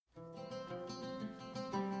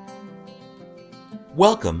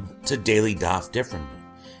Welcome to Daily Daf Differently,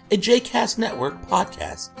 a JCast Network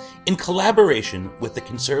podcast in collaboration with the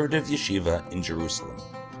Conservative Yeshiva in Jerusalem.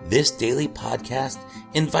 This daily podcast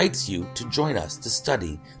invites you to join us to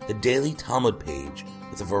study the daily Talmud page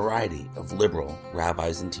with a variety of liberal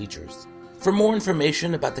rabbis and teachers. For more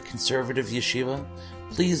information about the Conservative Yeshiva,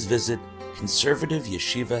 please visit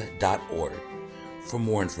conservativeyeshiva.org. For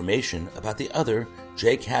more information about the other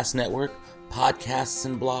JCast Network podcasts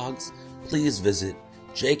and blogs, please visit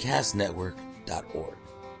jcastnetwork.org.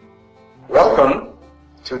 Welcome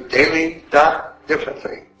to Daily Daf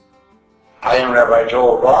Differently. I am Rabbi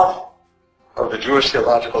Joel Roth of the Jewish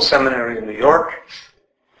Theological Seminary in New York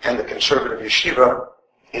and the Conservative Yeshiva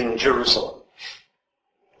in Jerusalem.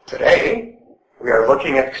 Today, we are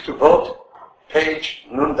looking at Ketubot, page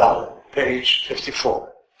Nun Dalet, page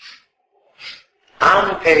 54.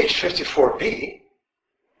 On page 54b,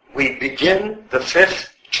 we begin the fifth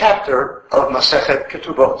chapter of Masechet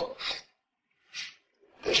Ketubot.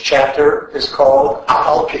 This chapter is called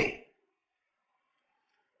Al-Pi.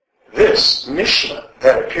 This Mishnah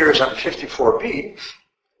that appears on 54b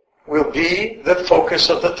will be the focus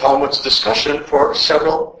of the Talmud's discussion for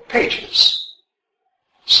several pages.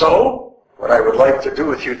 So, what I would like to do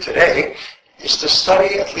with you today is to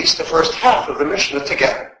study at least the first half of the Mishnah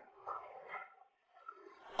together.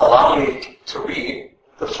 Allow me to read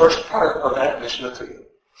the first part of that Mishnah to you.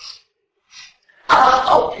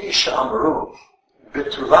 Al-Pi she'amru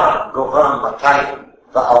b'tula gova 200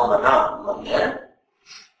 v'almana maneh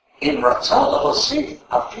im ratzah lahosif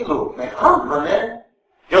afilu me'al maneh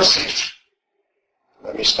yosif.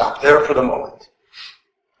 Let me stop there for the moment.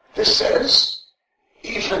 This says,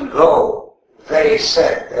 even though they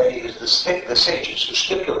said, that is the sages who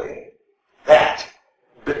stipulated that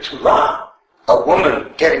b'tula, a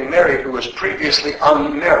woman getting married who was previously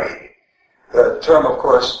unmarried. The term, of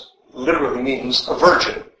course, literally means a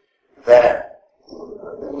virgin. That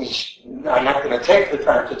I'm not going to take the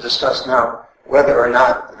time to discuss now whether or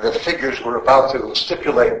not the figures we're about to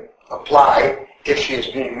stipulate apply if she is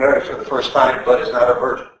being married for the first time but is not a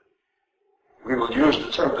virgin. We will use the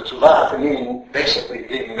term betula to mean basically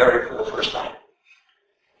being married for the first time.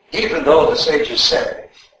 Even though the sages said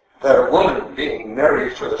that a woman being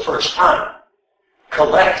married for the first time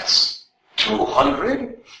collects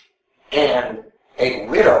 200, and a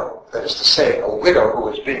widow, that is to say, a widow who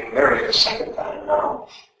is being married a second time now,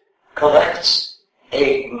 collects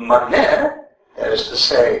a maneh, that is to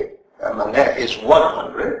say, a maneh is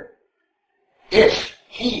 100, if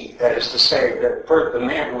he, that is to say, the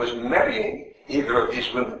man who is marrying either of these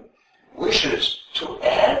women, wishes to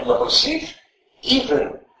add lahosif,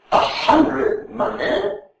 even 100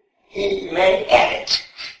 maneh, he may add it.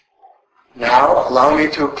 Now, allow me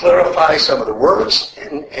to clarify some of the words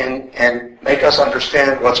and make us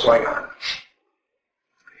understand what's going on.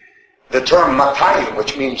 The term matayim,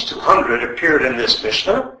 which means 200, appeared in this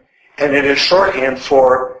Mishnah, and it is shorthand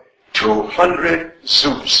for 200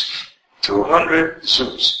 zuz. 200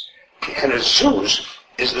 zuz. And a zuz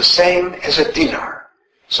is the same as a dinar.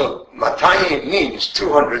 So matayim means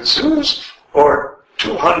 200 zuz or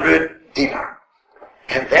 200 dinar.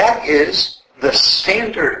 And that is the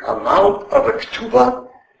standard amount of a ketubah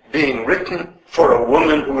being written for a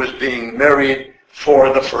woman who is being married for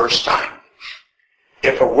the first time.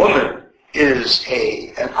 If a woman is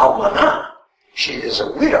an almanah, she is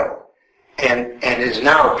a widow, and is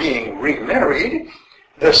now being remarried,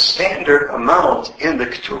 the standard amount in the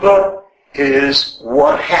ketubah is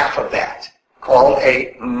 1/2 of that, called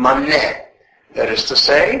a maneh. That is to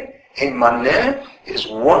say, a maneh is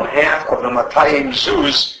 1/2 of the matayim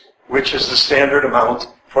zuz, which is the standard amount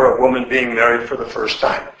for a woman being married for the first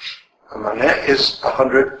time. A maneh is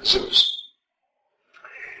 100 zuz.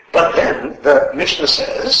 But then the Mishnah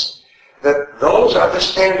says that those are the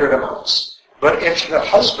standard amounts. But if the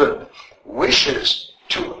husband wishes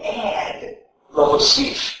to add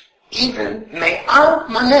lahosif, even me'al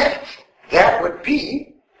maneh, that would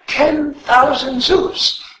be 10,000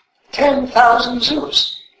 zuz. 10,000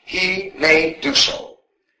 zuz. He may do so.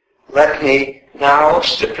 Let me now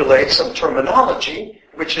stipulate some terminology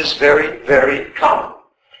which is very, very common.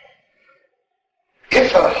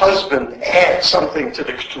 If a husband adds something to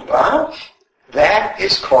the ketubah, that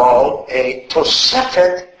is called a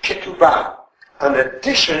tosefet ketubah, an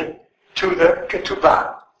addition to the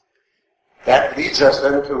ketubah. That leads us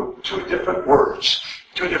then to two different words,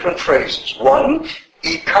 two different phrases. One,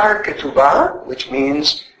 ikar ketubah, which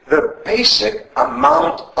means the basic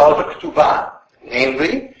amount of a ketubah,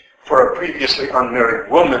 namely, for a previously unmarried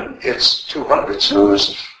woman, it's 200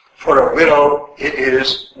 zuz. For a widow, it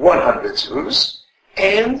is 100 zuz.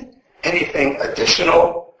 And anything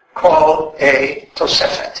additional called a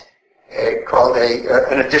Tosefet, called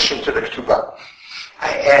an addition to the Ketubah.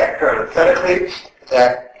 I add parenthetically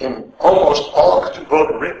that in almost all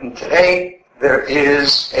Ketubot written today, there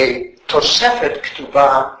is a Tosefet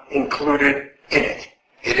Ketubah included in it.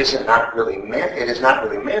 It is not really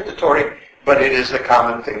mandatory, but it is a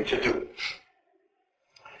common thing to do.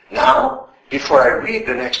 Now, before I read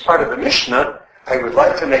the next part of the Mishnah, I would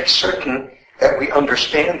like to make certain that we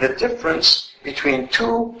understand the difference between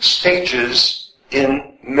two stages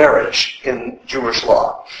in marriage in Jewish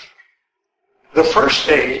law. The first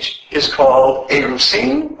stage is called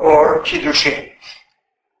Erusin or Kiddushin.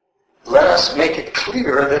 Let us make it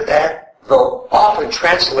clear that though often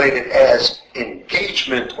translated as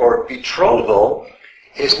engagement or betrothal,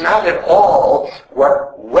 is not at all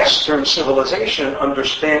what Western civilization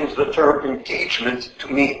understands the term engagement to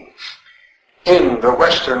mean. In the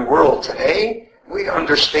Western world today, we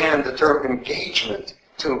understand the term engagement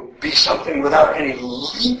to be something without any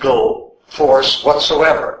legal force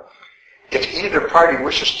whatsoever. If either party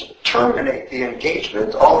wishes to terminate the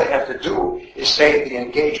engagement, all they have to do is say the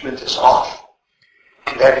engagement is off.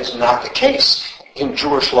 And that is not the case in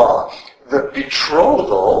Jewish law. The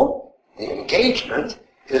betrothal, the engagement,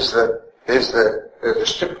 is the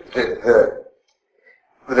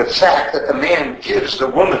fact that the man gives the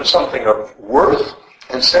woman something of worth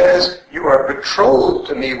and says, you are betrothed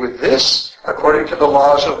to me with this according to the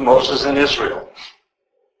laws of Moses and Israel.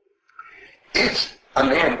 If a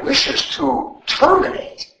man wishes to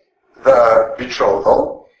terminate the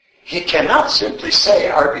betrothal, he cannot simply say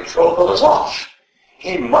our betrothal is off.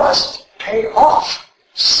 He must pay off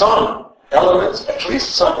some elements, at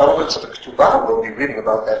least some elements of the Ketubah. We'll be reading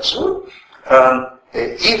about that soon.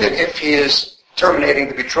 Even if he is terminating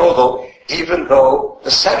the betrothal, even though the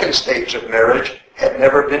second stage of marriage had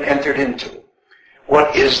never been entered into.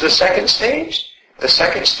 What is the second stage? The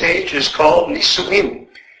second stage is called Nisuin.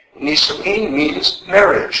 Nisuin means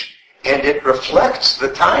marriage, and it reflects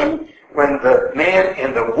the time when the man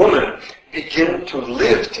and the woman begin to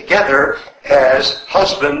live together as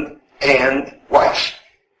husband and wife.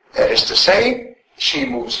 That is to say, she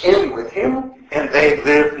moves in with him, and they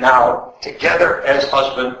live now together as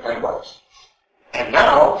husband and wife. And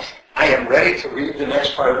now, I am ready to read the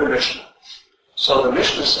next part of the Mishnah. So the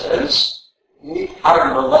Mishnah says, Nit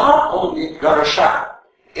armala o nit garasha.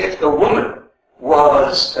 If the woman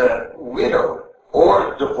was widowed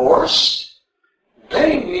or divorced,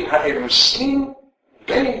 bein min ha'erusin,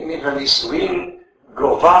 bein min ha'nisuin,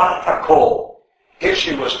 gova takol. If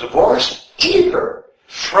she was divorced, either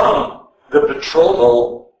from the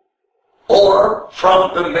betrothal or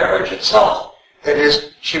from the marriage itself. That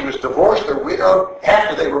is, she was divorced or widowed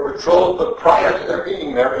after they were betrothed, but prior to their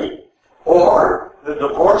being married, or the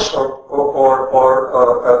divorce or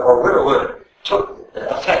widowhood took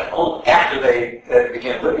effect only after they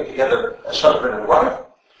began living together as husband and wife.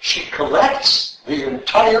 She collects the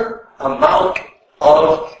entire amount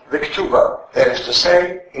of the Ketubah, that is to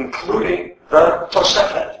say, including the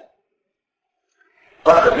Tosefet.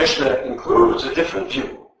 But the Mishnah includes a different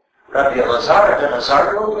view. Rabbi Elazar ben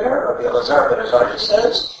Azariah there, Rabbi Elazar ben Azariah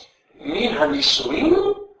says, Min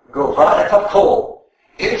hanisuin gova et hakol.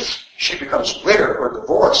 If she becomes widowed or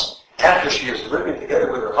divorced after she is living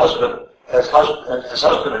together with her husband as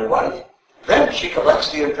husband and wife, then she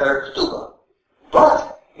collects the entire Ketubah.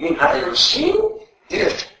 But Min ha'erusin,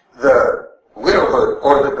 if the widowhood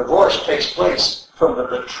or the divorce takes place from the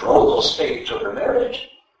betrothal stage of the marriage,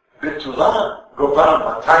 Betulah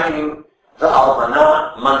gova matayim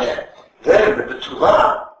v'almana maneh. Then the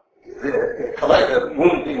Betulah, the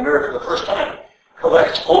woman being married for the first time,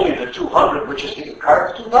 collects only the 200, which is the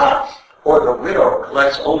Ikar Ketubah, or the widow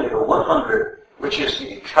collects only the 100, which is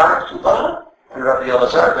the Ikar Ketubah. And Rabbi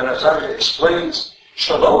Elazar ben Azariah explains,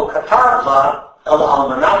 Shalo katar la el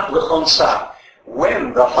almanat l'chonsa.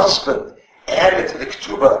 When the husband added to the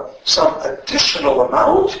Ketubah some additional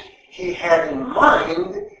amount, he had in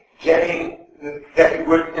mind that he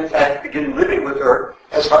would, in fact, begin living with her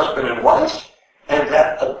as husband and wife, and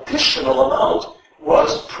that additional amount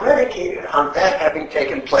was predicated on that having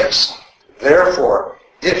taken place. Therefore,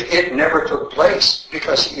 if it never took place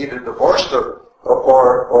because he either divorced her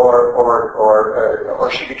or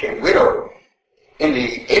she became widowed in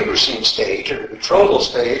the Erusin stage or the betrothal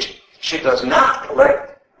stage, she does not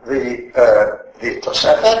collect the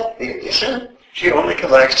Tosefet, the addition. She only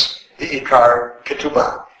collects the Ikar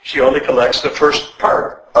Ketubah. She only collects the first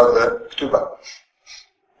part of the Ketubah.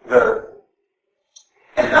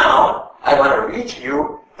 And now, I want to read to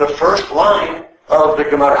you the first line of the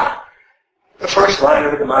Gemara. The first line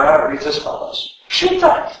of the Gemara reads as follows.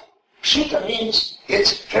 Pshita. Pshita means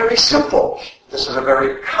it's very simple. This is a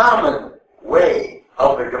very common way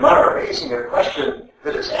of the Gemara raising a question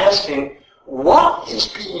that is asking, what is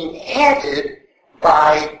being added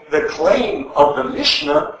by the claim of the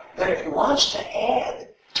Mishnah that if he wants to add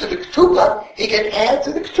to the Ketubah, he can add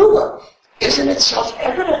to the Ketubah? Isn't it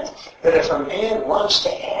self-evident that if a man wants to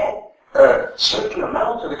add a certain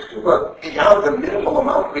amount to the Ketubah beyond the minimal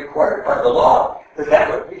amount required by the law, that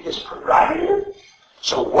would be his prerogative?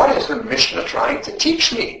 So what is the Mishnah trying to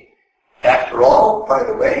teach me? After all, by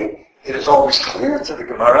the way, it is always clear to the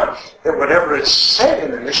Gemara that whatever is said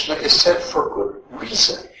in the Mishnah is said for good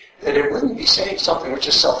reason, that it wouldn't be saying something which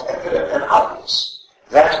is self-evident and obvious.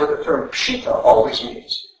 That's what the term pshita always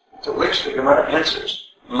means. To which the Gemara answers,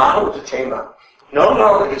 Mahu Detema.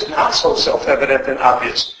 No, it is not so self-evident and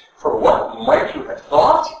obvious. For what might you have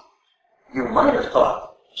thought? You might have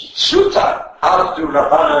thought, Suta Avdu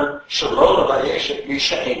Rabbanan Shalom Vayeshet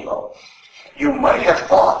Misha'ingo. You might have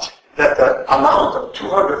thought that the amount of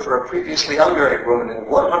 200 for a previously unmarried woman and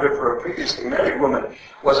 100 for a previously married woman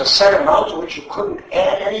was a set amount to which you couldn't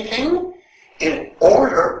add anything in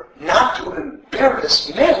order not to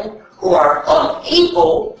embarrass men who are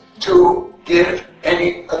unable to give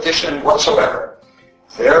any addition whatsoever.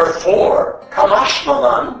 Therefore,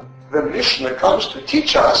 Kamashmalan, the Mishnah comes to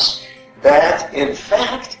teach us that, in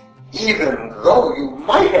fact, even though you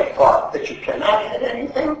might have thought that you cannot add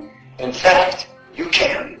anything, in fact, you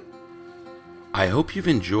can. I hope you've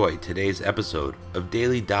enjoyed today's episode of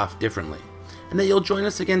Daily Daf Differently, and that you'll join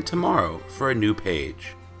us again tomorrow for a new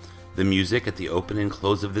page. The music at the open and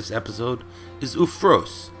close of this episode is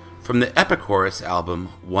Ufros from the Epicurus album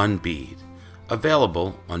One Bead,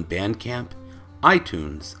 available on Bandcamp,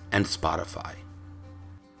 iTunes, and Spotify.